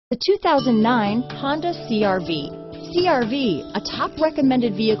The 2009 Honda CR-V. CR-V, a top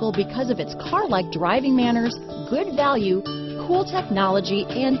recommended vehicle because of its car-like driving manners, good value, cool technology,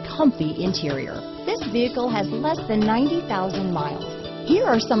 and comfy interior. This vehicle has less than 90,000 miles. Here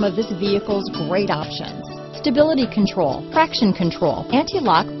are some of this vehicle's great options: stability control, traction control,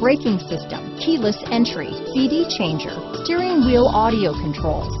 anti-lock braking system, keyless entry, CD changer, steering wheel audio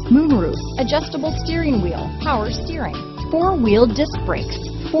controls, moonroof, adjustable steering wheel, power steering, four-wheel disc brakes,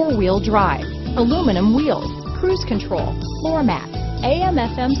 four-wheel drive, aluminum wheels, cruise control, floor mats,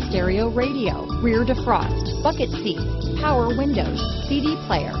 AM/FM stereo radio, rear defrost, bucket seats, power windows, CD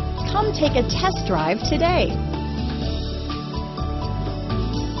player. Come take a test drive today.